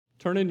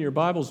Turn in your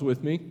Bibles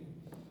with me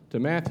to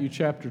Matthew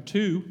chapter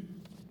 2.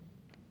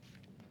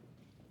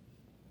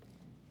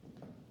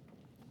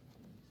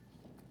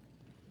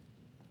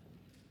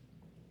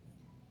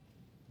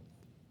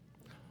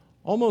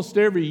 Almost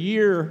every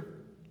year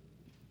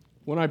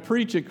when I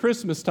preach at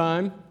Christmas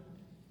time,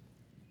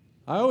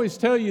 I always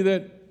tell you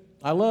that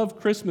I love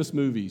Christmas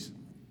movies.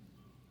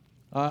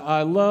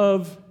 I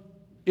love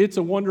It's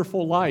a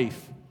Wonderful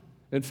Life.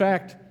 In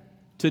fact,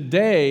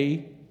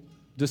 today,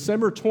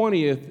 December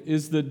 20th,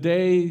 is the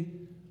day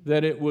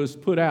that it was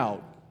put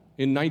out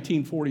in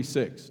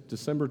 1946,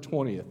 December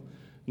 20th,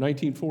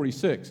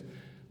 1946.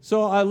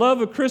 So I love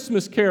A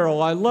Christmas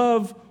Carol. I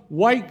love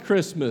White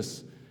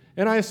Christmas.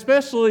 And I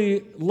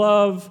especially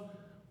love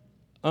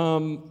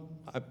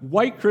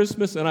White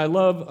Christmas, and I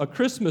love A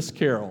Christmas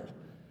Carol.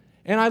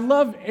 And I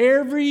love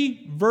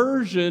every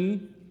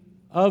version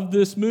of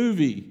this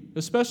movie,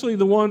 especially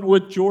the one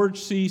with George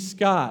C.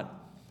 Scott.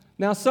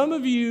 Now, some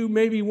of you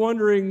may be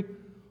wondering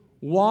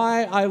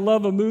why I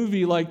love a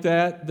movie like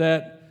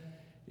that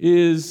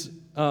is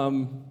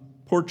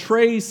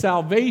portrays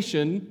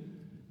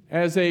salvation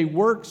as a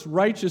works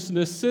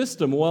righteousness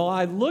system. Well,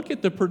 I look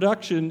at the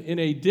production in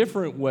a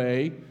different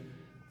way,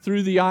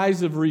 through the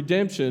eyes of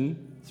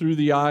redemption, through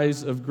the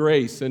eyes of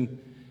grace. And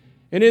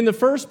in the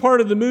first part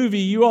of the movie,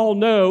 you all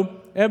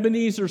know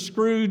Ebenezer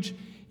Scrooge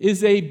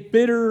is a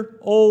bitter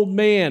old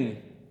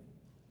man.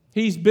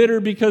 He's bitter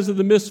because of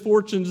the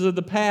misfortunes of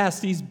the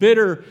past. He's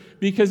bitter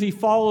because he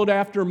followed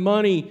after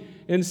money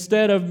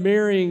instead of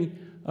marrying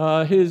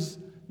his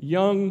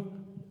young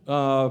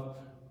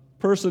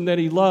person that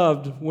he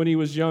loved when he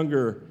was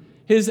younger.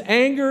 His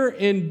anger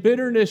and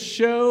bitterness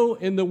show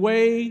in the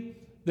way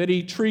that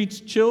he treats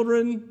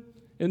children,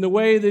 in the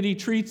way that he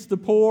treats the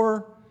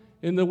poor,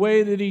 in the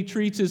way that he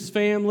treats his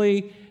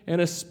family,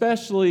 and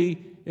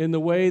especially in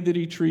the way that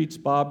he treats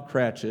Bob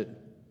Cratchit.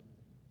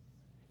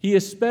 He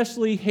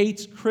especially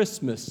hates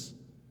Christmas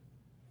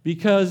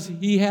because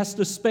he has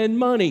to spend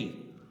money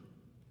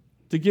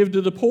to give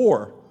to the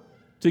poor,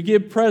 to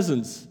give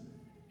presents,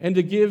 and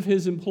to give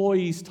his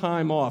employees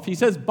time off. He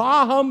says,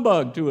 "Bah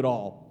humbug" to it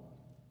all.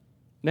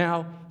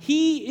 Now,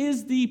 he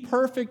is the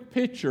perfect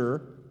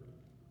picture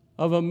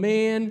of a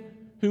man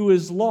who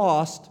is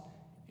lost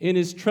in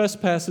his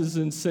trespasses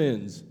and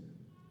sins,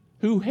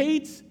 who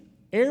hates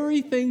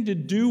everything to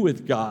do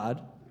with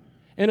God,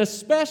 and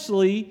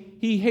especially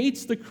he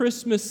hates the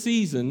Christmas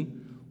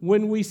season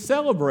when we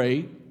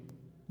celebrate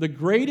the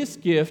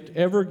greatest gift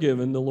ever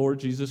given, the Lord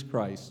Jesus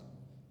Christ.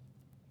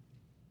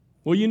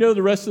 Well, you know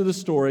the rest of the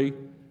story.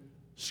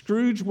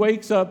 Scrooge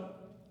wakes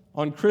up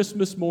on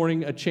Christmas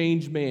morning a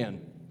changed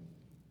man.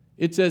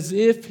 It's as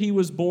if he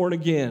was born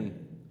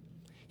again.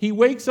 He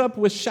wakes up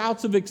with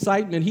shouts of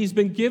excitement. He's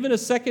been given a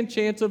second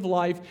chance of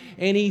life,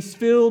 and he's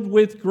filled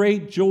with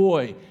great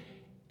joy.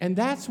 And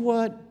that's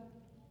what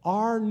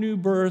our new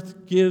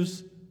birth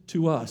gives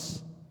to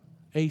us,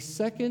 a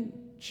second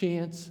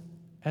chance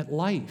at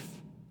life,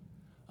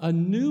 a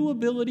new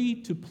ability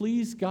to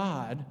please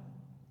God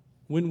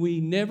when we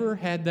never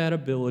had that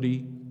ability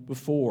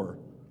before.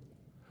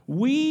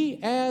 We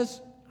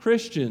as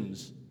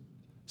Christians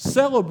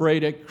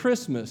celebrate at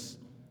Christmas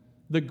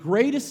the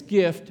greatest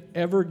gift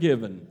ever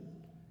given.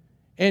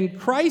 And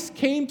Christ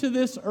came to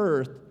this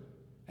earth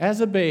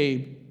as a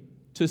babe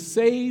to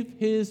save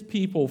his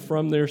people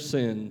from their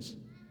sins.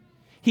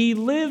 He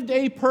lived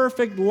a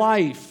perfect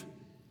life.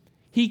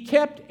 He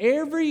kept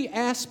every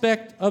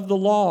aspect of the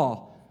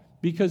law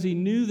because he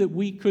knew that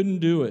we couldn't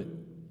do it.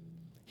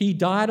 He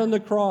died on the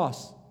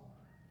cross.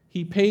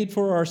 He paid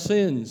for our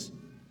sins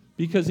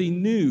because he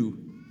knew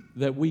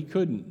that we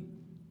couldn't.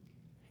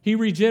 He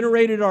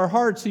regenerated our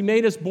hearts. He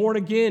made us born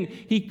again.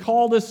 He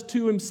called us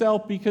to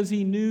himself because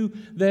he knew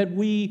that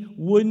we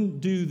wouldn't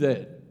do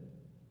that.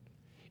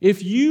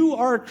 If you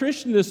are a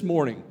Christian this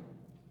morning,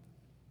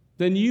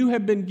 then you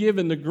have been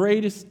given the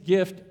greatest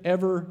gift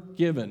ever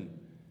given.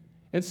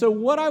 And so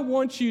what I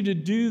want you to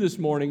do this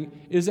morning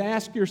is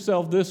ask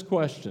yourself this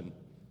question: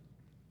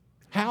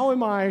 how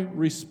am I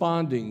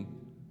responding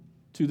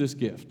to this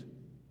gift?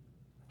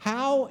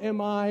 How am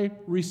I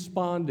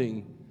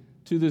responding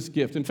to this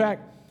gift? In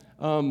fact,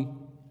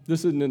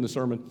 this isn't in the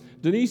sermon.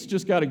 Denise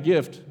just got a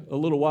gift a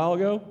little while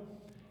ago,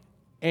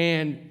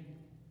 and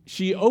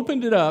she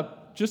opened it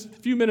up just a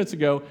few minutes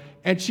ago,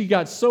 and she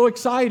got so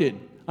excited.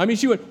 I mean,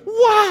 she went,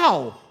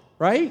 "Wow!"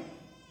 Right?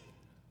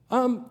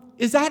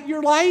 Is that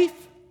your life?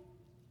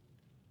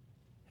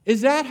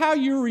 Is that how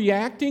you're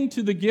reacting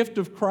to the gift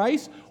of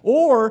Christ?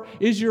 Or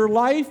is your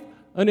life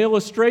an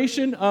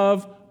illustration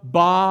of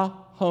bah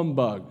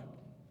humbug?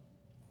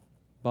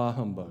 Bah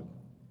humbug.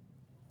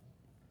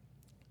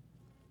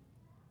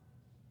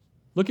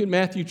 Look at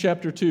Matthew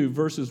chapter 2,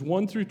 verses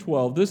 1 through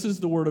 12. This is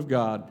the word of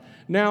God.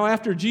 Now,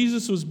 after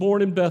Jesus was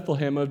born in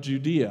Bethlehem of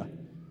Judea,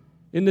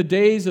 in the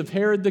days of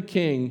Herod the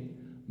king,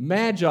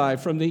 Magi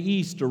from the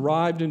east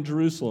arrived in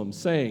Jerusalem,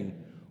 saying,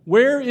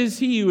 "Where is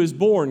he who is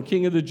born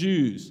King of the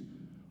Jews?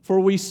 For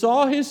we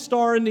saw his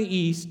star in the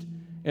east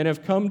and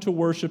have come to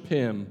worship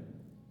him."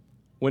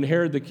 When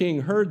Herod the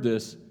king heard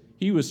this,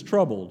 he was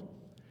troubled,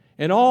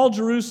 and all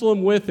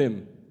Jerusalem with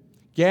him.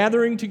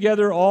 Gathering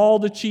together all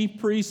the chief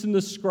priests and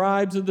the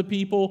scribes of the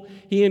people,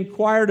 he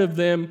inquired of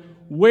them,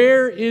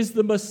 "Where is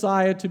the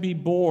Messiah to be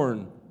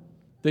born?"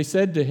 They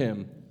said to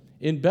him,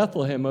 "In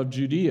Bethlehem of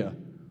Judea.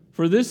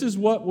 For this is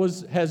what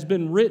has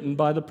been written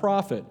by the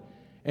prophet.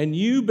 And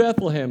you,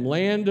 Bethlehem,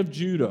 land of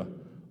Judah,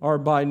 are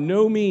by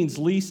no means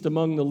least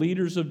among the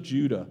leaders of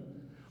Judah.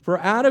 For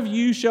out of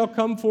you shall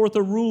come forth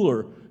a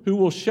ruler who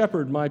will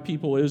shepherd my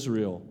people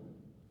Israel."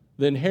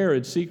 Then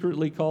Herod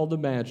secretly called the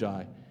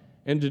Magi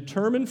and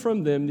determined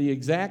from them the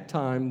exact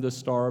time the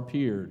star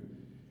appeared.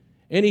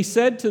 And he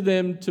said to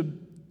them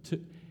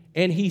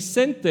and he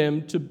sent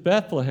them to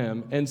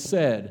Bethlehem and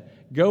said,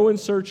 "Go and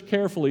search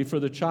carefully for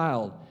the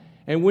child,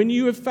 and when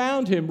you have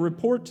found him,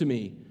 report to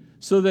me,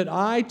 so that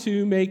I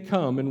too may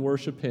come and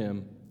worship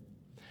him."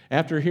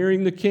 After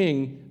hearing the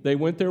king, they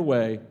went their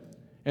way,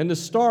 and the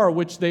star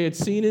which they had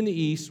seen in the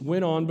east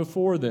went on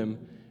before them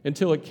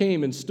until it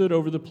came and stood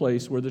over the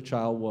place where the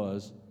child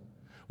was.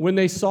 When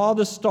they saw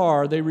the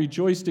star, they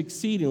rejoiced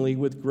exceedingly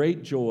with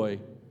great joy.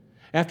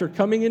 After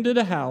coming into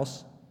the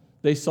house,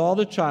 they saw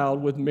the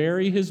child with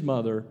Mary his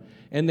mother,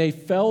 and they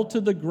fell to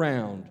the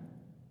ground,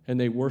 and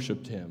they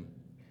worshiped him.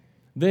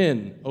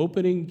 Then,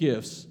 opening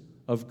gifts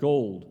of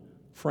gold,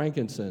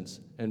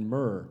 frankincense, and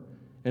myrrh,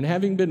 and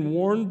having been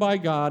warned by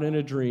God in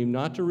a dream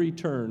not to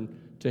return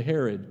to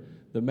Herod,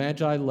 the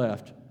Magi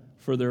left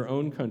for their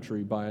own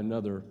country by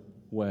another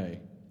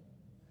way.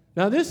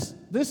 Now, this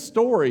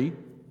story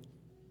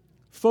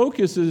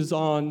focuses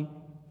on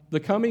the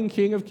coming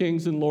King of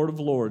Kings and Lord of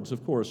Lords,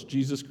 of course,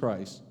 Jesus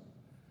Christ.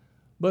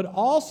 But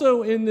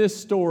also in this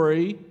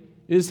story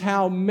is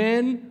how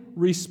men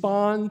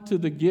respond to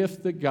the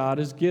gift that God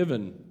has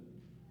given.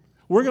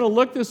 We're going to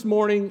look this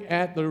morning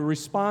at the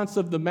response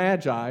of the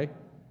Magi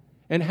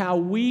and how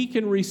we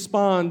can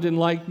respond in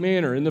like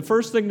manner. And the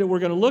first thing that we're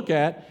going to look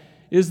at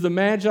is the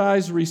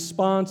Magi's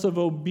response of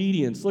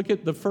obedience. Look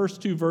at the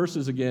first two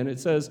verses again. It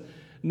says,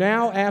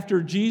 "Now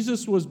after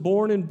Jesus was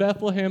born in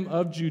Bethlehem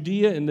of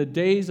Judea in the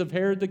days of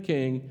Herod the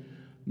king,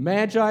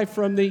 Magi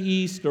from the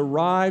east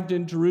arrived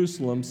in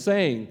Jerusalem,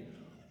 saying,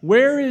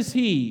 'Where is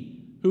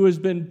he who has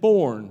been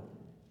born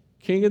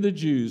King of the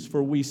Jews?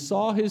 For we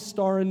saw his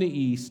star in the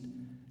east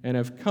and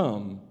have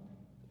come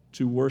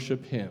to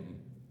worship him.'"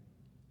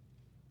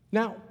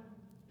 Now,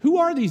 who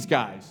are these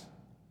guys?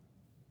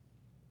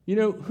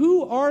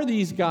 Who are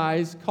these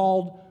guys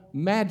called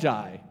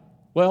Magi?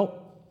 Well,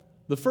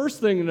 the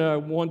first thing that I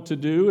want to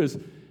do is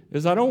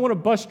I don't want to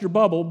bust your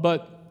bubble,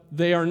 but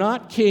they are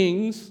not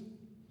kings.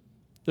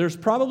 There's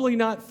probably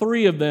not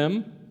three of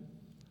them.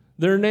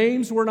 Their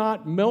names were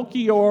not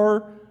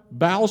Melchior,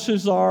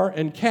 Belshazzar,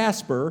 and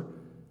Casper.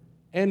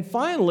 And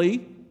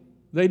finally,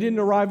 they didn't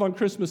arrive on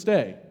Christmas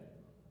Day.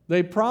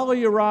 They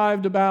probably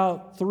arrived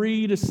about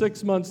 3 to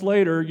 6 months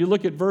later. You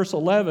look at verse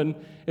 11,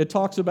 it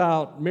talks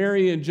about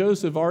Mary and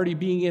Joseph already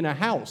being in a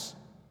house.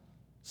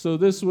 So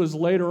this was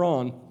later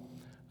on,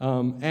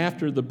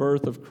 after the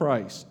birth of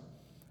Christ.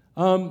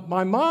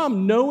 My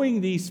mom,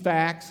 knowing these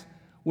facts,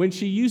 when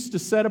she used to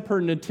set up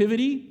her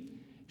nativity,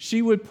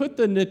 she would put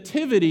the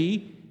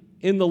nativity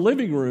in the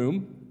living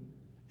room,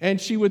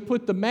 and she would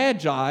put the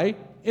Magi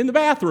in the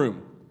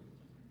bathroom.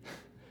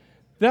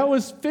 That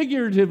was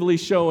figuratively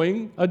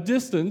showing a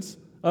distance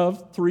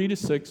of 3 to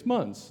 6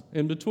 months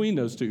in between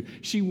those two.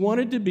 She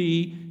wanted to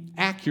be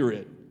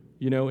accurate,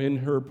 in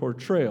her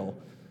portrayal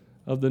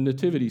of the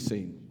nativity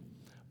scene.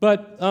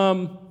 But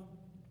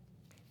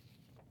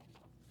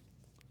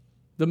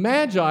the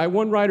Magi,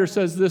 one writer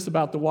says this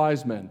about the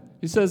wise men.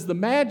 He says, "The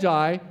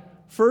Magi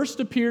first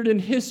appeared in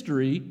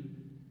history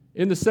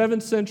in the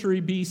 7th century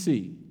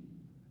BC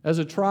as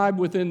a tribe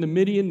within the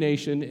Median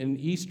nation in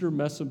eastern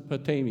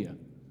Mesopotamia.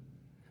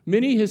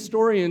 Many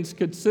historians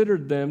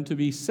considered them to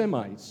be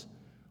Semites,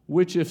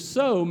 which, if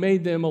so,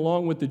 made them,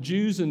 along with the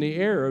Jews and the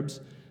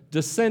Arabs,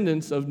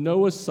 descendants of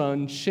Noah's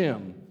son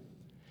Shem.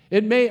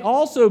 It may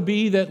also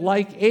be that,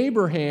 like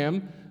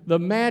Abraham, the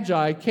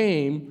Magi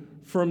came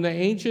from the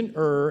ancient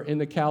Ur in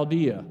the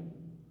Chaldea."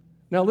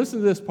 Now listen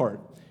to this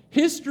part.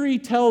 "History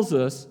tells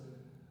us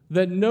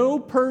that no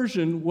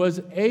Persian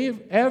was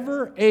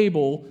ever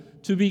able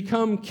to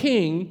become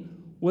king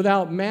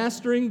without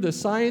mastering the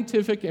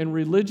scientific and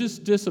religious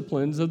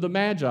disciplines of the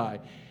Magi,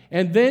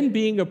 and then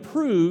being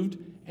approved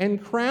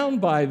and crowned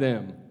by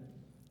them.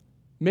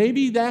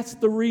 Maybe that's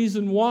the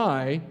reason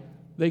why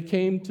they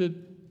came to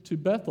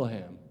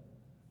Bethlehem,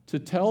 to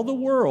tell the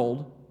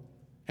world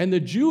and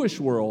the Jewish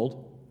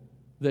world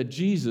that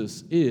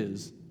Jesus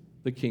is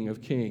the King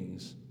of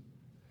Kings."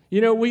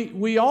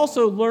 We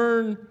also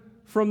learn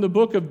from the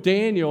book of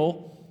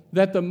Daniel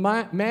that the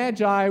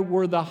Magi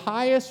were the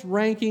highest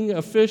ranking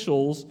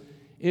officials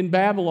in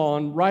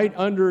Babylon, right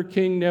under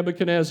King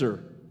Nebuchadnezzar.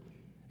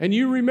 And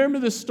you remember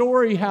the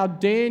story how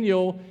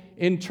Daniel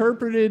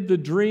interpreted the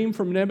dream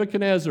from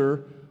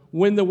Nebuchadnezzar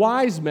when the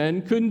wise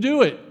men couldn't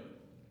do it.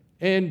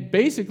 And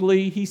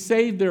basically, he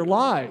saved their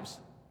lives.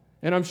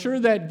 And I'm sure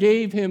that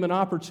gave him an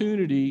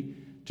opportunity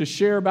to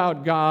share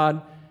about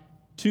God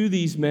to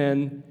these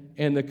men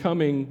and the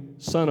coming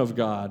Son of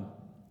God.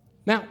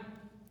 Now,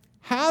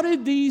 How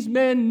did these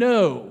men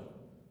know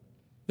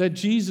that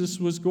Jesus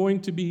was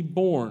going to be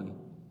born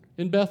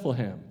in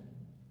Bethlehem?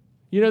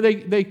 You know,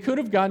 they could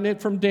have gotten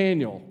it from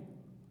Daniel,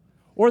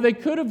 or they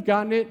could have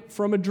gotten it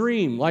from a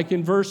dream. Like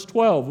in verse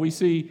 12, we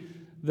see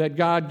that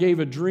God gave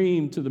a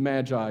dream to the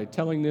Magi,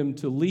 telling them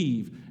to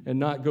leave and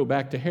not go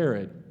back to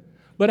Herod.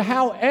 But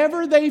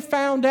however they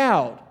found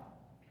out,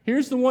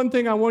 here's the one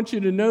thing I want you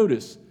to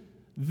notice.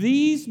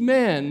 These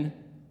men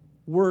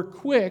were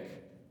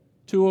quick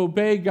to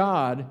obey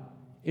God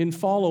in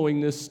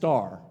following this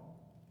star.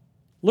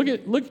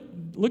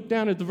 Look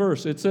down at the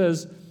verse. It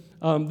says,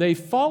 they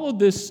followed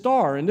this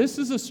star, and this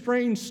is a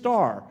strange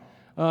star.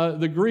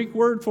 The Greek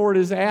word for it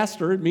is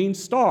aster. It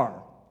means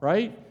star,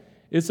 right?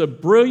 It's a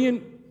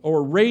brilliant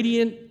or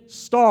radiant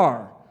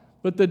star.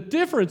 But the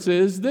difference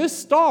is this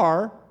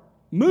star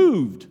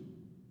moved.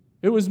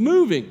 It was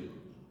moving,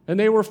 and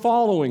they were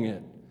following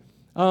it.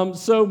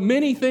 So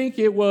many think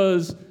it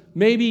was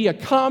maybe a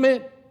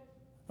comet.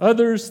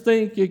 Others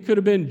think it could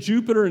have been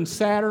Jupiter and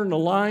Saturn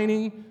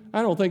aligning.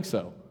 I don't think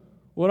so.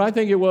 What I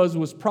think it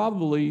was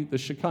probably the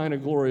Shekinah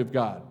glory of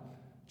God.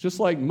 Just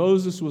like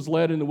Moses was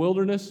led in the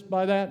wilderness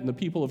by that and the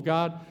people of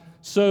God,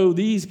 so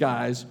these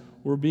guys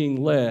were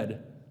being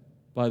led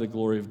by the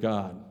glory of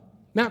God.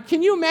 Now,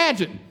 can you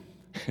imagine?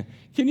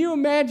 Can you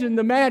imagine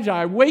the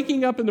Magi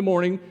waking up in the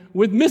morning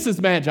with Mrs.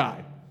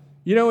 Magi,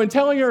 and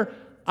telling her,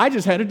 I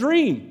just had a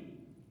dream.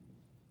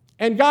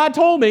 And God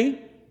told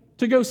me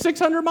to go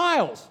 600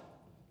 miles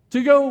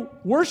to go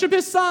worship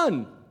his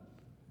son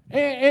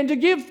and to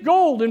give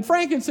gold and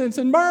frankincense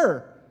and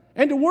myrrh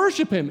and to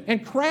worship him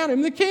and crown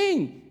him the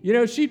king.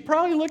 She'd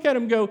probably look at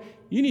him and go,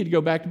 you need to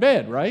go back to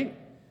bed, right?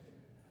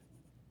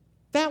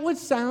 That would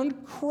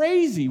sound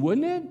crazy,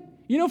 wouldn't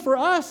it? For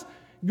us,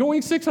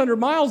 going 600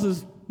 miles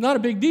is not a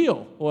big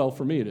deal. Well,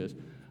 for me it is.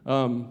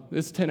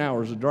 It's 10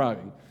 hours of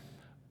driving.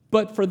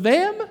 But for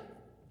them,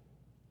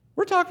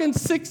 we're talking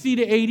 60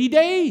 to 80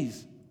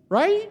 days,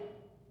 right?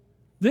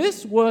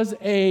 This was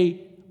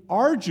a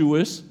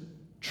arduous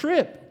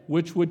trip,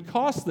 which would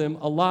cost them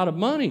a lot of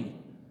money.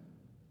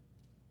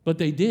 But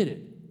they did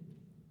it.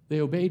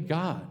 They obeyed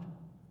God.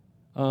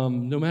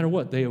 No matter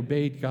what, they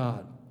obeyed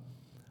God.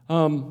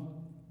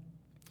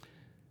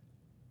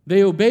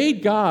 They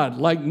obeyed God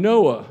like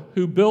Noah,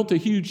 who built a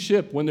huge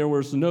ship when there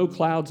was no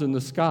clouds in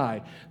the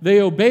sky.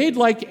 They obeyed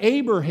like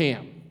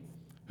Abraham,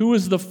 who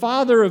was the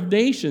father of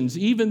nations,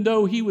 even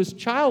though he was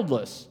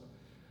childless.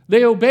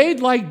 They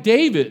obeyed like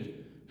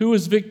David, who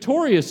was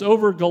victorious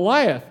over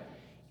Goliath,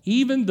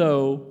 even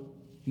though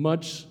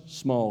much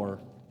smaller.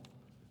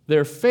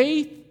 Their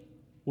faith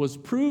was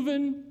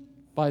proven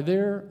by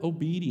their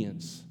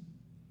obedience.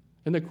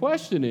 And the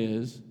question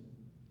is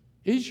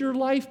your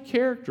life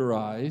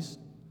characterized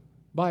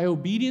by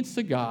obedience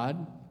to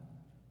God,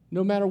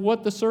 no matter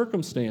what the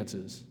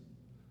circumstances?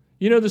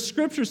 The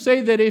scriptures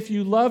say that if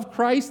you love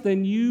Christ,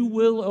 then you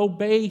will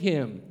obey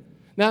him.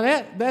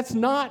 Now, that's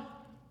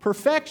not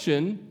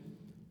perfection.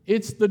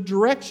 It's the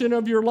direction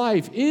of your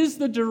life. Is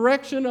the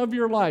direction of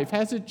your life,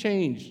 has it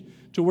changed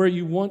to where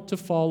you want to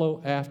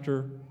follow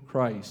after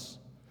Christ?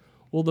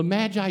 Well, the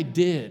Magi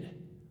did.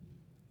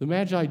 The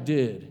Magi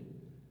did.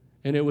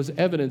 And it was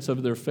evidence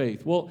of their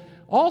faith. Well,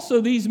 also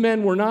these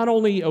men were not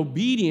only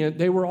obedient,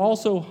 they were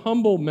also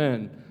humble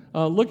men.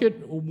 Look at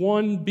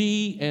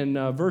 1b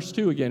and verse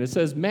 2 again. It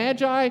says,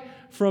 Magi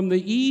from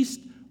the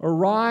east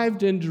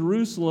arrived in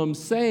Jerusalem,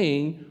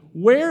 saying,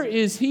 where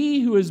is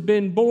he who has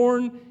been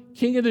born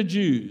King of the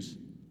Jews?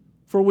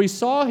 For we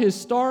saw his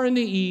star in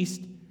the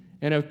east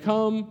and have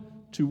come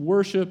to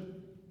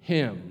worship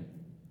him.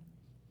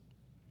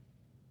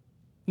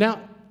 Now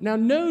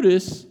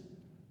notice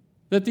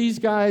that these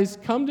guys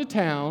come to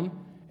town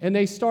and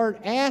they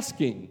start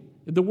asking.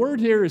 The word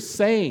here is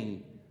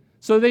saying.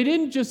 So they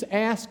didn't just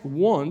ask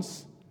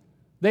once,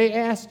 they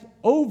asked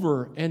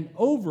over and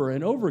over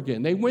and over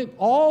again. They went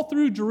all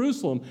through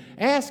Jerusalem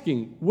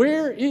asking,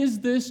 where is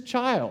this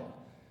child?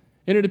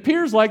 And it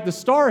appears like the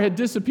star had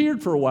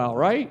disappeared for a while,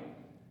 right?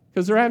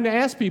 Because they're having to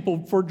ask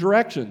people for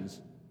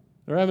directions.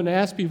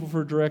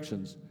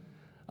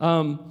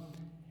 And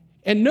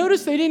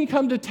notice they didn't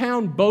come to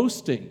town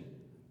boasting.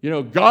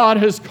 God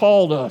has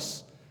called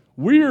us.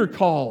 We're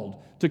called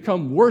to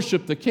come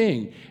worship the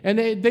King. And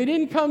they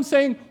didn't come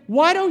saying,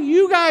 why don't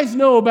you guys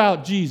know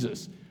about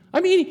Jesus? I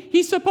mean,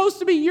 he's supposed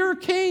to be your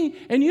king,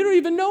 and you don't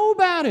even know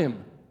about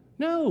him.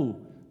 No,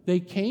 they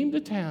came to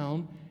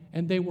town,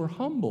 and they were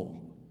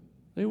humble.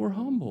 They were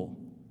humble.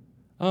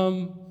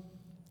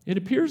 It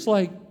appears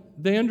like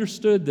they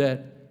understood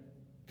that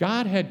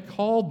God had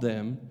called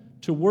them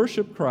to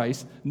worship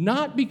Christ,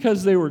 not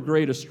because they were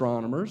great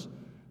astronomers,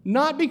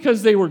 not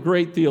because they were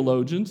great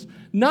theologians,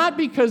 not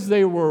because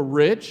they were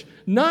rich,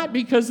 not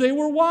because they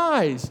were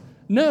wise.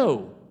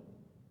 No,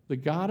 the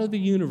God of the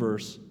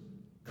universe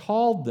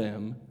called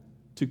them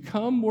to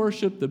come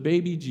worship the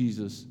baby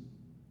Jesus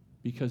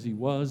because he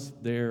was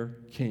their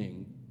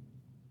king.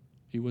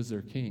 He was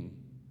their king.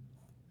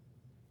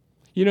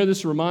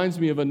 This reminds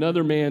me of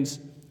another man's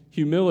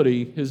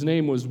humility. His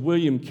name was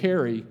William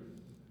Carey.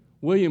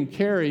 William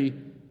Carey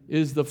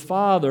is the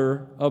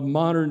father of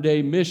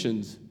modern-day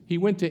missions. He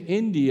went to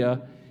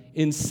India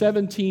in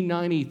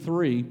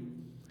 1793.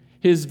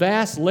 His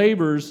vast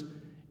labors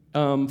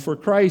for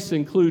Christ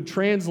include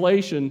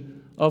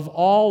translation of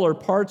all or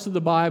parts of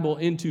the Bible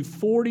into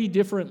 40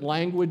 different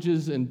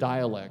languages and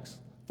dialects.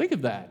 Think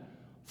of that.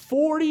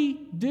 40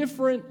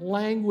 different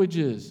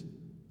languages.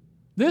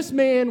 This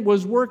man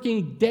was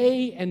working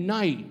day and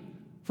night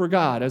for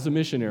God as a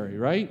missionary,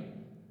 right?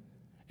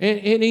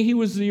 And he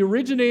was the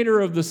originator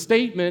of the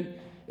statement,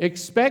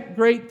 expect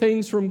great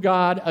things from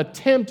God,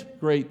 attempt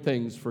great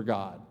things for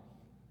God.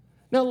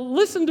 Now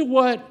listen to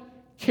what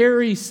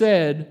Carey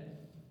said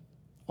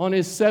on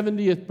his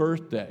 70th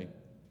birthday,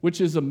 which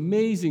is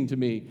amazing to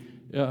me.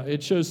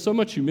 It shows so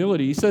much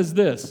humility. He says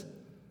this,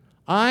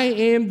 I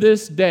am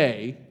this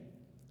day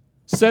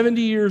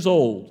 70 years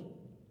old,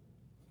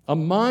 a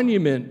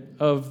monument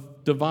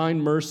of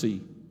divine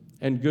mercy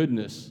and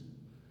goodness.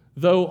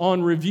 Though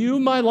on review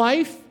of my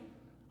life,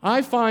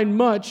 I find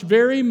much,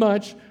 very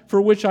much, for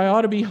which I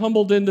ought to be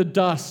humbled in the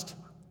dust.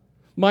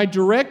 My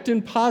direct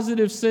and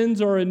positive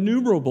sins are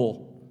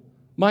innumerable.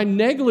 My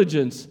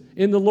negligence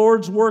in the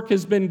Lord's work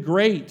has been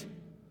great.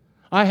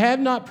 I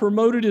have not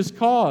promoted his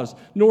cause,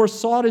 nor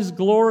sought his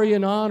glory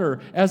and honor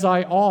as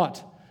I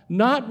ought.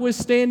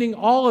 Notwithstanding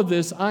all of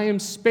this, I am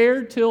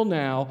spared till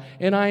now,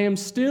 and I am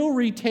still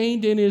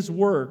retained in his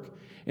work,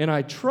 and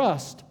I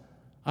trust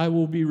I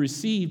will be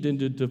received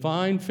into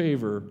divine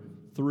favor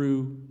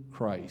through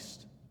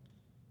Christ.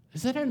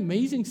 Is that an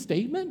amazing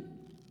statement?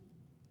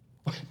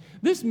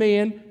 This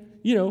man,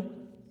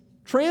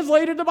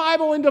 translated the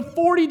Bible into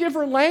 40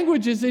 different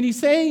languages, and he's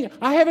saying,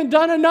 I haven't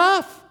done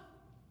enough.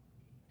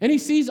 And he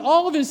sees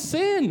all of his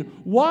sin.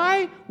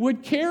 Why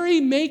would Carey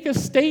make a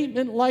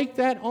statement like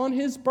that on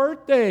his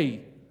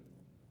birthday?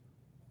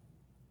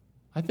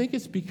 I think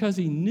it's because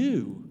he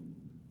knew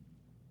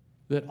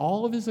that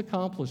all of his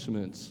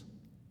accomplishments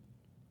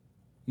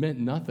meant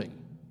nothing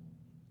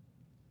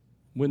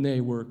when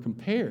they were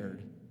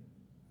compared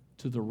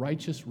to the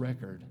righteous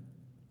record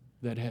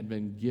that had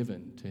been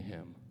given to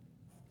him.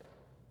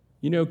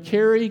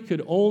 Carey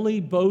could only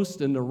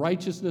boast in the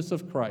righteousness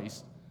of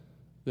Christ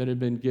that had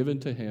been given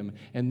to him,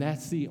 and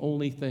that's the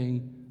only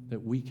thing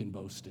that we can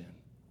boast in.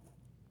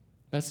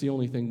 That's the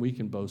only thing we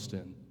can boast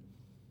in.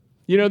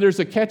 There's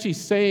a catchy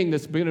saying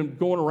that's been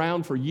going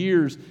around for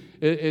years.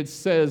 It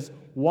says,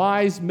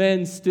 wise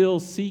men still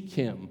seek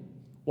him.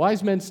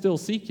 Wise men still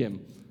seek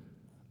him.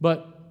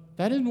 But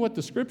that isn't what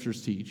the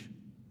scriptures teach.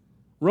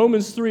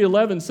 Romans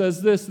 3:11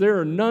 says this, there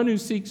are none who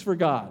seeks for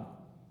God.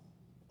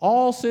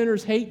 All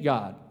sinners hate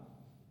God.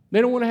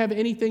 They don't want to have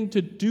anything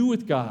to do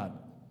with God.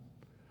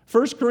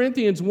 1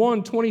 Corinthians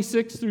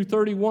 1:26 through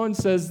 31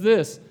 says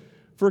this,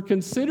 for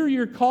consider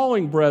your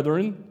calling,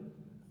 brethren,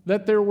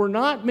 that there were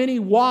not many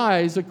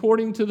wise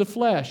according to the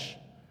flesh,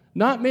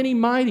 not many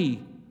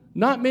mighty,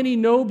 not many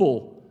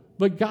noble,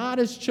 but God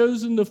has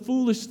chosen the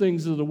foolish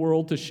things of the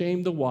world to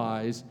shame the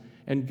wise,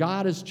 and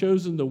God has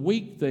chosen the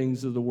weak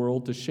things of the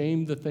world to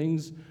shame the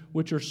things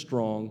which are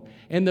strong,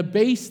 and the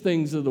base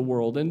things of the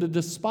world, and to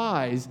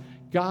despise,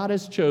 God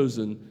has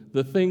chosen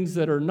the things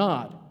that are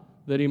not,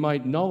 that he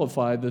might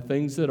nullify the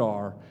things that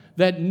are,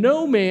 that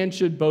no man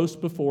should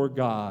boast before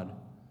God.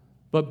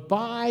 But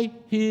by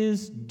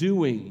his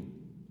doing,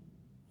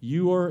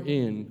 you are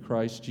in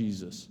Christ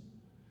Jesus,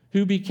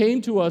 who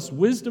became to us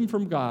wisdom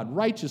from God,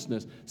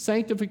 righteousness,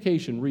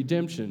 sanctification,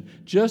 redemption,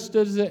 just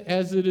as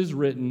it is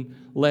written,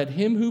 let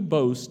him who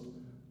boasts,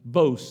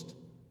 boast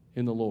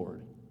in the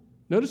Lord.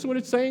 Notice what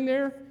it's saying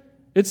there?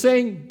 It's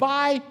saying,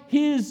 by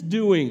his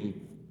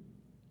doing,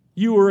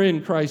 you are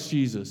in Christ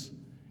Jesus.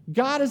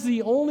 God is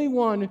the only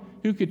one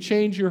who could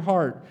change your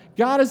heart.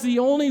 God is the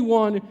only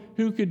one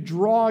who could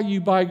draw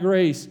you by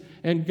grace.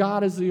 And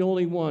God is the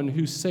only one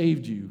who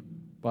saved you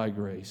by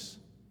grace.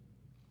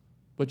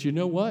 But you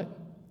know what?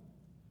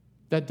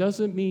 That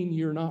doesn't mean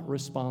you're not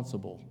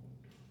responsible.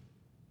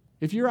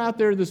 If you're out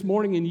there this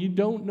morning and you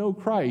don't know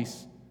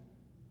Christ,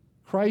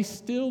 Christ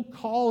still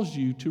calls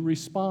you to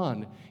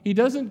respond. He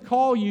doesn't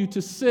call you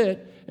to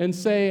sit and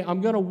say,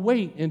 I'm going to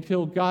wait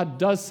until God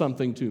does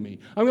something to me.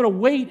 I'm going to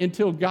wait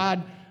until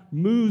God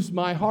moves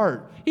my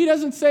heart. He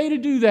doesn't say to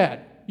do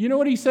that. You know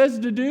what he says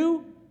to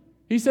do?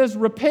 He says,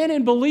 repent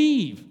and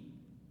believe.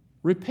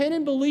 Repent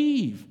and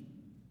believe.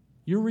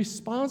 You're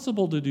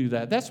responsible to do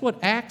that. That's what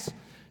Acts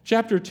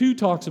chapter 2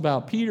 talks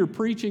about. Peter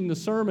preaching the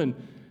sermon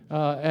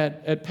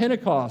at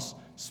Pentecost,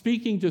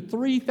 speaking to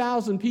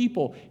 3,000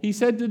 people. He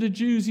said to the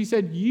Jews, he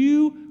said,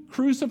 you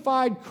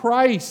crucified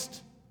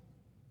Christ.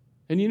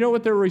 And you know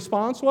what their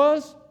response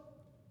was?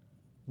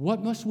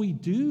 What must we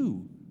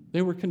do?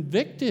 They were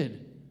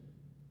convicted.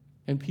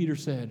 And Peter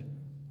said,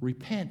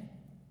 repent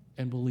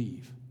and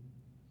believe.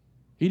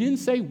 He didn't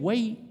say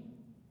wait.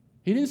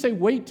 He didn't say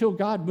wait till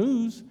God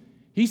moves.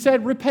 He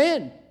said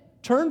repent.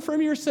 Turn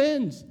from your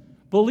sins.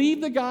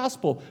 Believe the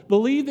gospel.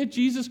 Believe that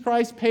Jesus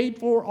Christ paid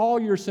for all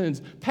your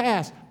sins,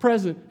 past,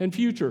 present, and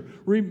future.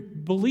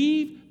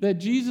 Believe that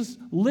Jesus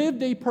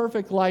lived a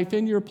perfect life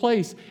in your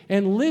place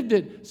and lived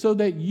it so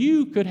that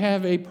you could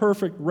have a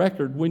perfect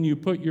record when you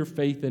put your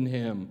faith in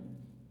him.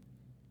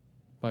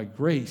 By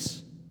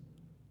grace,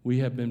 we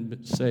have been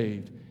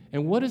saved.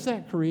 And what does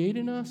that create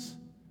in us?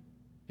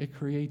 It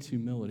creates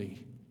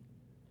humility.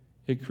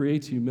 It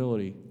creates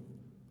humility.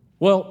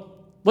 Well,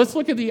 let's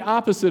look at the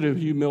opposite of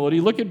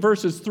humility. Look at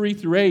verses 3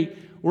 through 8.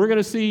 We're going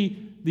to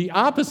see the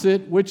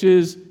opposite, which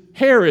is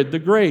Herod the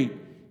Great.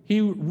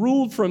 He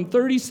ruled from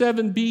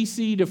 37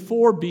 BC to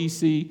 4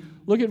 BC.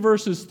 Look at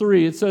verses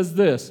 3. It says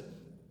this: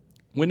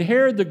 When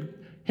Herod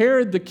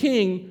the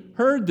king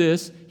heard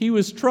this, he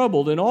was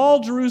troubled, and all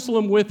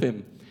Jerusalem with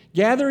him.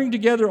 Gathering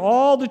together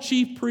all the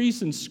chief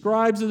priests and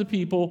scribes of the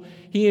people,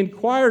 he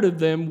inquired of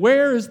them,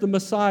 where is the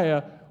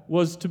Messiah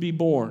was to be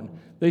born?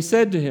 They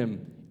said to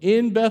him,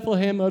 in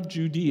Bethlehem of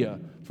Judea,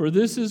 for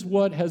this is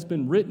what has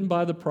been written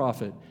by the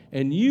prophet.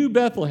 And you,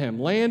 Bethlehem,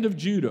 land of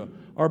Judah,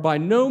 are by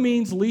no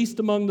means least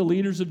among the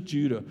leaders of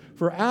Judah,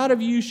 for out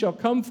of you shall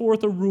come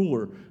forth a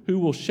ruler who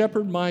will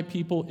shepherd my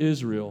people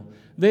Israel.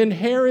 Then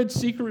Herod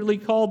secretly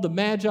called the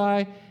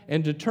Magi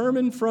and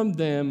determined from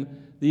them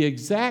the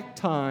exact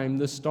time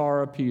the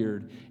star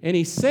appeared. And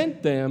he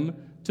sent them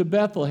to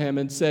Bethlehem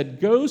and said,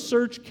 go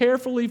search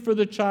carefully for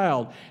the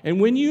child, and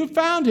when you have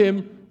found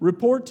him,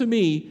 report to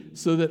me,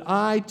 so that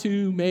I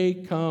too may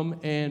come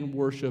and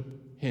worship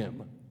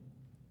him.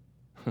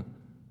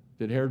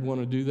 Did Herod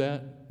want to do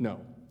that? No.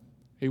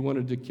 He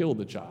wanted to kill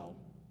the child.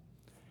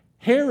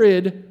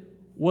 Herod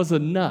was a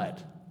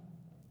nut.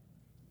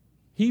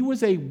 He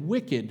was a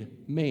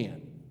wicked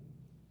man.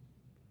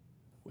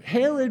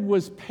 Herod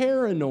was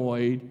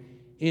paranoid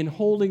in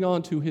holding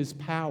on to his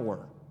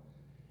power.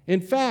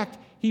 In fact,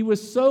 he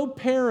was so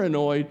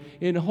paranoid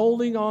in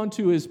holding on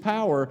to his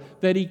power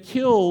that he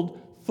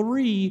killed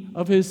 3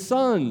 of his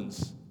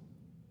sons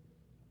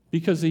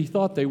because he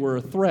thought they were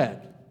a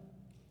threat.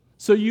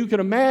 So you can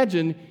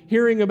imagine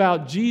hearing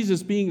about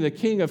Jesus being the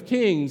King of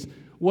Kings,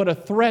 what a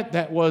threat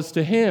that was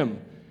to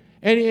him.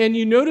 And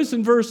you notice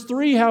in verse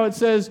 3 how it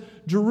says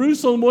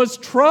Jerusalem was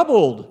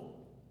troubled.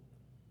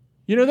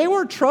 You know, they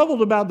weren't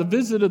troubled about the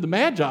visit of the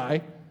Magi.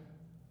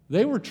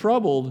 They were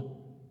troubled.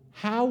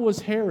 How was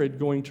Herod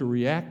going to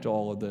react to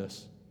all of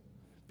this?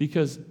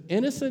 Because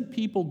innocent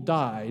people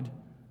died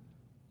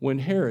when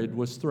Herod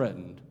was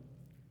threatened.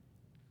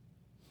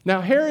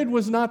 Now, Herod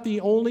was not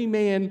the only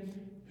man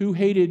who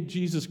hated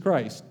Jesus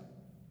Christ,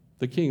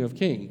 the King of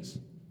Kings.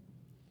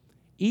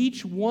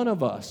 Each one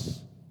of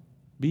us,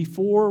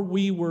 before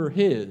we were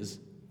his,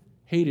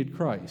 hated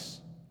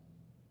Christ.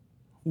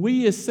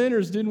 We as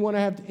sinners didn't want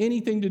to have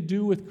anything to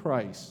do with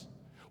Christ.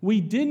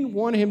 We didn't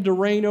want him to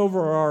reign over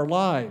our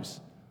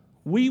lives.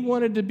 We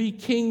wanted to be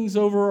kings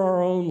over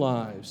our own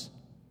lives.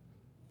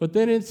 But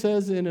then it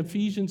says in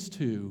Ephesians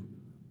 2,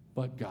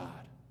 but God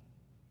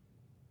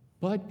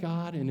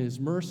in his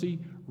mercy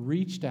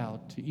reached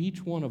out to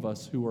each one of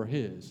us who are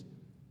his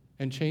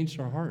and changed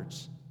our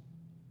hearts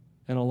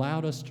and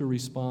allowed us to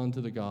respond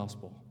to the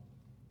gospel.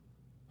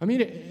 I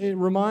mean, it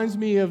reminds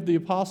me of the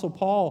Apostle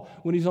Paul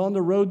when he's on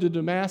the road to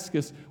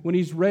Damascus, when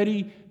he's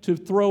ready to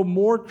throw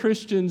more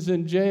Christians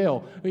in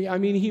jail. I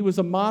mean, he was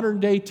a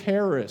modern-day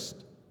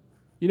terrorist.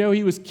 You know,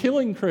 he was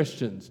killing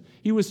Christians.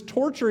 He was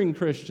torturing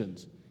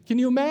Christians. Can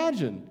you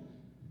imagine?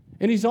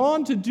 And he's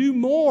on to do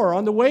more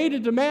on the way to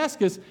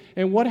Damascus.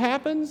 And what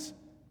happens?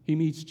 He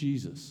meets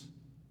Jesus.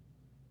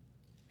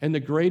 And the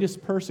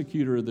greatest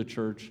persecutor of the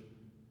church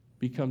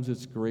becomes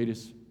its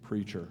greatest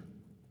preacher.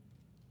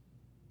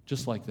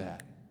 Just like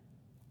that.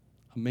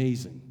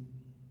 Amazing.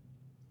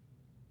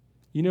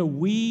 You know,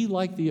 we,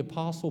 like the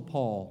Apostle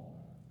Paul,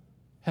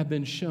 have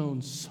been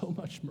shown so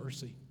much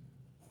mercy,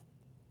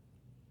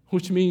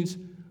 which means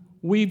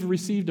we've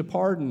received a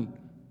pardon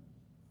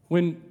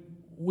when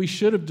we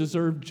should have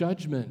deserved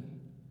judgment.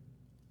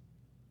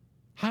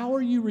 How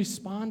are you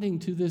responding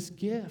to this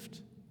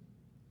gift?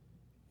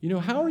 You know,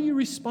 how are you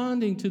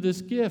responding to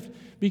this gift?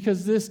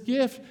 Because this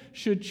gift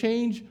should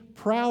change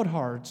proud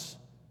hearts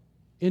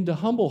into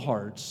humble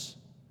hearts,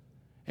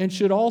 and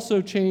should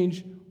also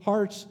change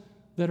hearts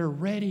that are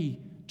ready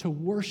to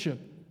worship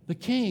the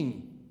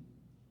King.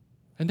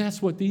 And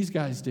that's what these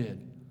guys did.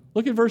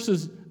 Look at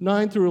verses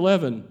 9 through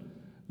 11,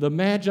 the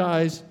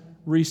Magi's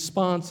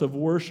response of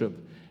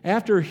worship.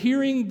 After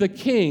hearing the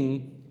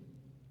King,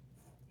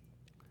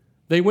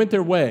 they went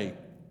their way.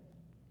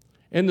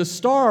 And the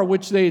star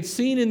which they had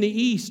seen in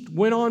the east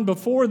went on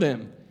before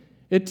them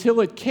until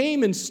it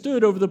came and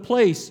stood over the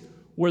place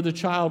where the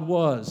child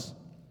was.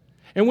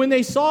 And when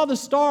they saw the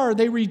star,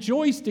 they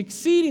rejoiced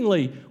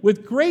exceedingly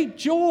with great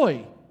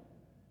joy.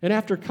 And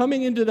after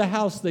coming into the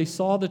house, they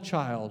saw the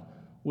child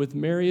with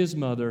Mary his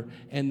mother,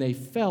 and they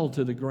fell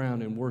to the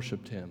ground and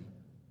worshiped him.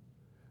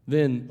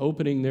 Then,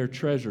 opening their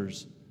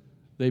treasures,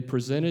 they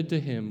presented to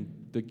him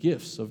the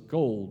gifts of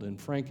gold and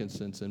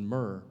frankincense and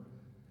myrrh.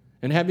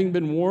 And having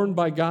been warned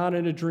by God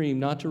in a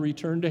dream not to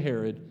return to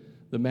Herod,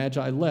 the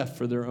Magi left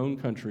for their own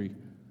country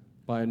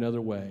by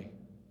another way.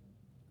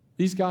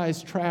 These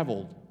guys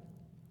traveled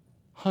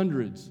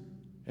hundreds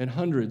and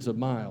hundreds of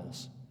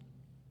miles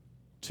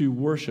to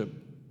worship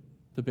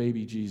the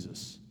baby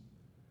Jesus.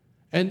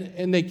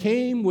 And they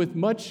came with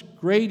much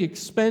great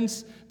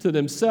expense to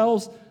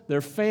themselves,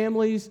 their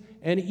families,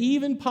 and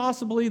even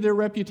possibly their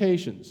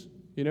reputations.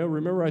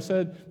 Remember I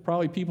said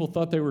probably people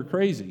thought they were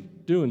crazy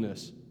doing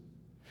this.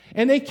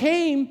 And they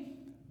came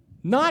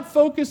not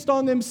focused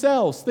on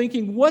themselves,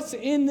 thinking, what's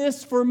in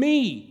this for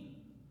me?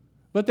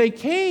 But they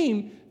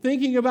came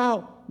thinking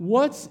about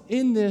what's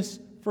in this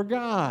for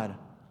God.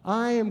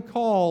 I am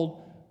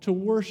called to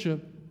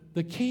worship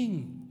the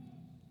King.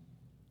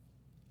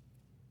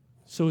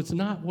 So it's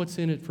not what's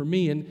in it for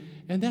me. And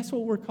that's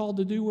what we're called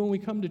to do when we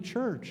come to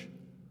church.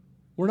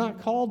 We're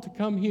not called to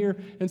come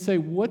here and say,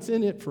 what's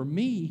in it for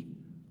me?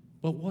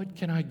 But what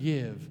can I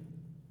give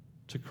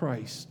to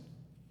Christ,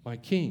 my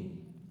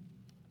King?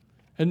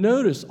 And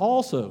notice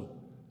also,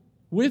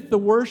 with the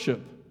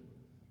worship,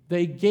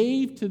 they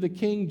gave to the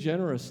King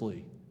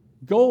generously,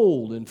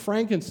 gold and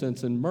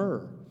frankincense and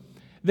myrrh.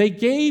 They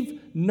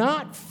gave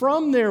not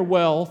from their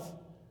wealth,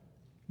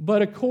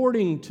 but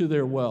according to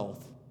their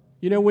wealth.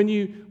 When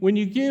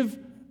you give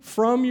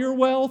from your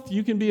wealth,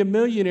 you can be a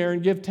millionaire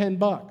and give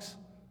 $10,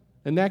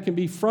 and that can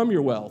be from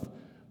your wealth.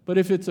 But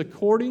if it's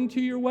according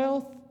to your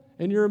wealth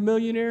and you're a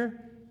millionaire,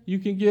 you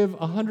can give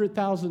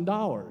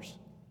 $100,000,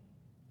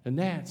 and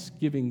that's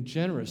giving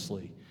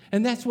generously.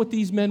 And that's what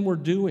these men were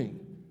doing.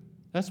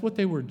 That's what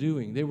they were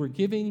doing. They were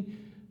giving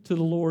to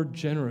the Lord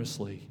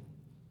generously.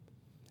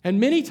 And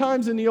many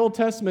times in the Old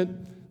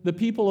Testament, the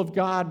people of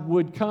God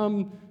would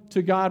come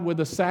to God with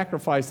a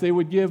sacrifice. They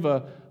would give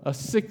a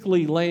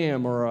sickly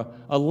lamb or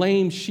a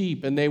lame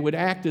sheep, and they would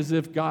act as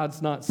if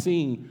God's not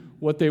seeing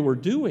what they were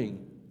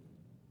doing.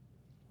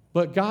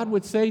 But God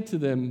would say to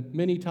them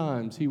many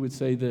times, he would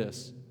say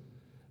this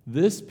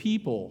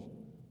people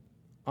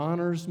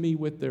honors me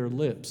with their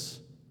lips,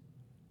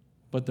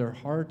 but their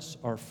hearts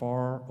are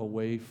far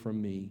away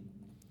from me.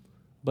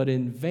 But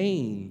in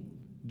vain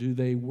do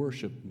they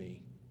worship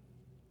me.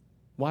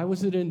 Why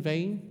was it in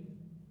vain?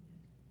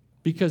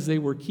 Because they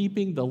were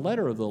keeping the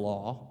letter of the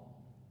law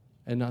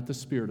and not the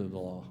spirit of the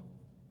law.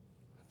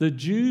 The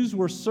Jews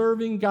were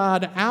serving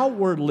God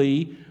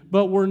outwardly,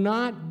 but were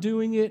not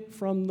doing it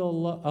from a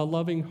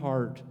loving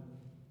heart.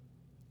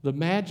 The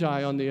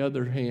Magi, on the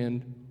other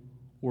hand,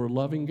 were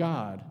loving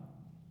God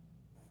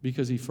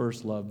because he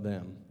first loved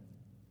them.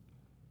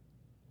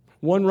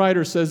 One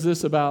writer says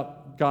this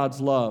about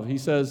God's love. He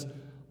says,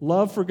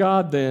 love for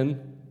God,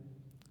 then,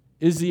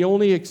 is the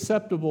only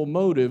acceptable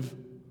motive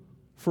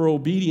for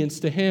obedience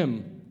to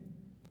him.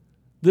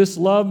 This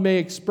love may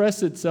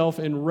express itself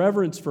in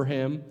reverence for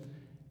him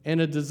and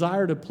a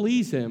desire to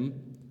please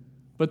him,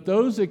 but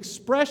those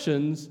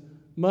expressions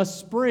must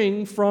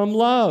spring from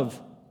love.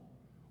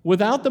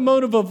 Without the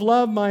motive of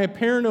love, my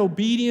apparent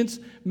obedience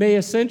may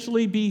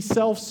essentially be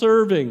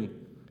self-serving.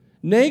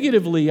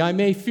 Negatively, I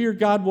may fear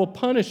God will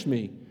punish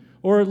me,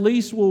 or at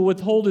least will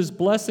withhold his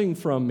blessing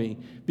from me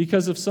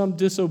because of some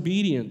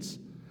disobedience.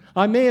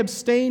 I may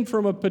abstain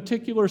from a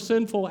particular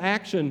sinful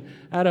action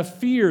out of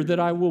fear that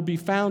I will be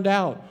found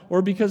out,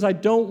 or because I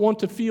don't want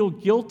to feel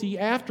guilty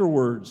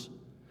afterwards.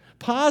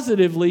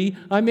 Positively,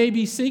 I may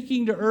be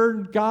seeking to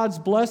earn God's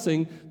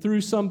blessing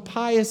through some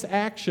pious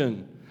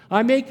action.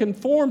 I may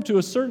conform to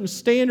a certain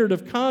standard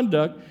of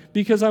conduct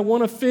because I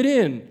want to fit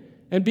in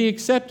and be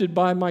accepted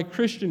by my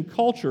Christian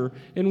culture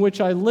in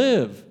which I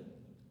live.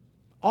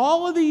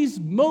 All of these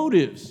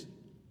motives,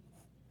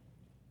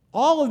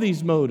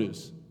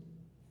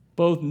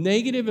 both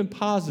negative and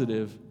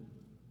positive,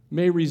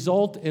 may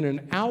result in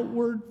an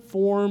outward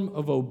form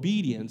of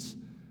obedience,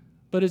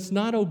 but it's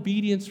not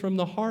obedience from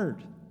the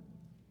heart.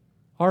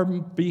 Our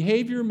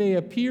behavior may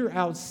appear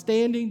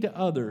outstanding to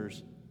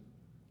others,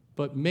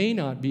 but may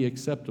not be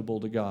acceptable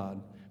to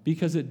God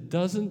because it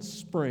doesn't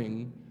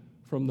spring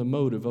from the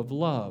motive of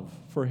love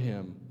for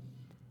him.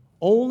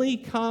 Only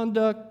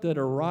conduct that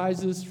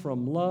arises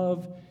from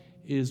love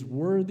is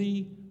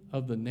worthy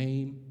of the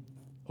name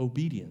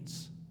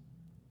obedience.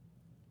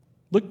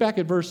 Look back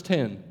at verse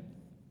 10.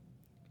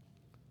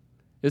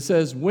 It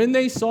says, when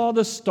they saw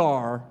the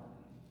star,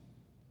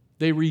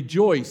 they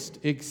rejoiced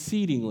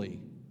exceedingly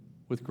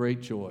with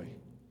great joy.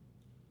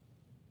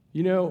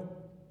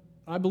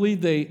 I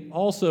believe they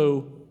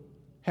also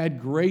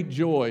had great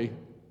joy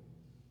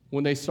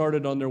when they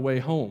started on their way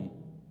home.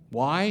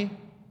 Why?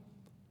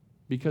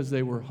 Because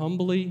they were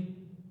humbly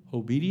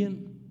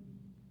obedient.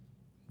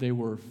 They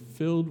were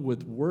filled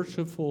with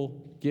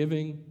worshipful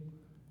giving,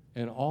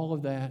 and all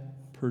of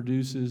that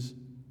produces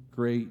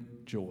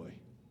great joy.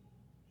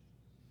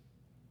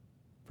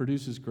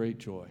 Produces great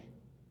joy.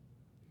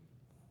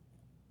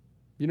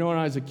 When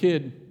I was a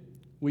kid,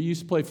 we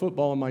used to play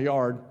football in my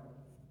yard,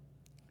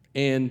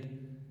 and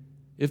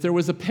if there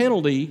was a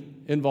penalty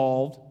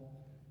involved,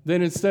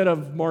 then instead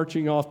of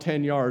marching off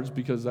 10 yards,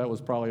 because that was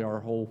probably our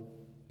whole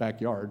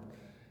backyard,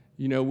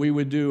 we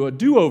would do a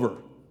do-over.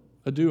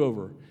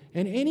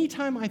 And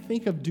anytime I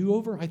think of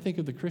do-over, I think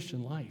of the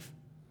Christian life.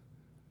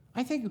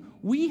 I think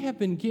we have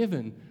been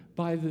given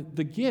by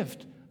the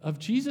gift of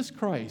Jesus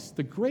Christ,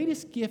 the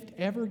greatest gift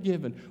ever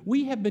given.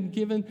 We have been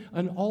given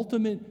an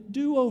ultimate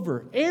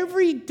do-over.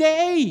 Every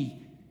day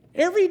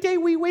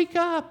we wake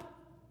up,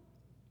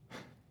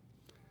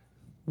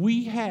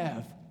 we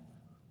have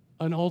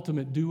an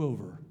ultimate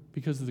do-over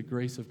because of the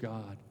grace of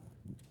God.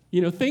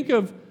 Think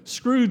of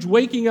Scrooge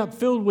waking up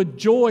filled with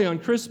joy on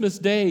Christmas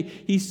Day.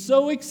 He's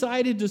so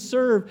excited to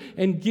serve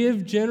and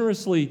give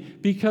generously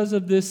because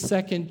of this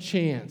second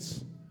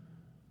chance.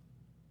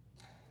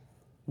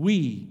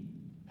 We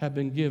have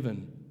been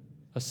given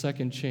a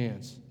second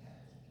chance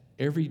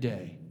every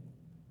day,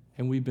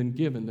 and we've been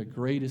given the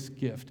greatest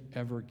gift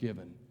ever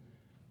given.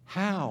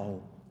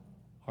 How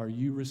are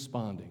you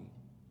responding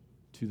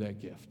to that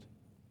gift?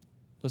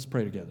 Let's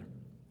pray together.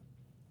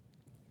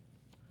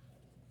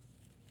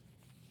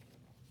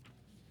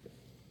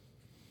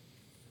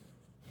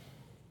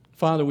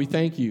 Father, we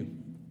thank you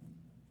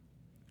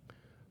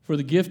for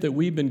the gift that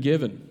we've been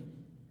given.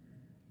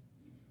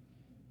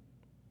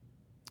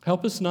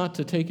 Help us not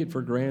to take it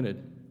for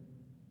granted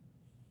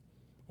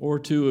or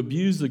to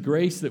abuse the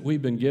grace that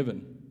we've been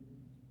given.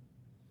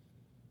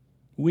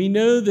 We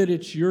know that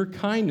it's your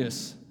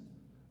kindness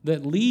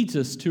that leads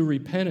us to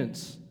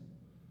repentance.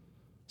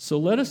 So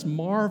let us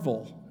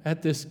marvel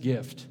at this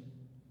gift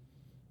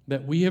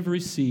that we have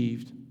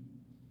received,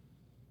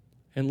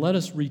 and let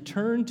us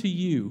return to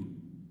you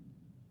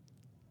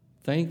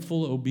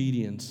thankful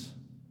obedience,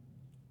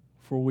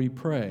 for we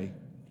pray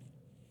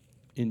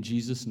in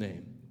Jesus'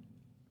 name.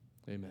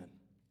 Amen.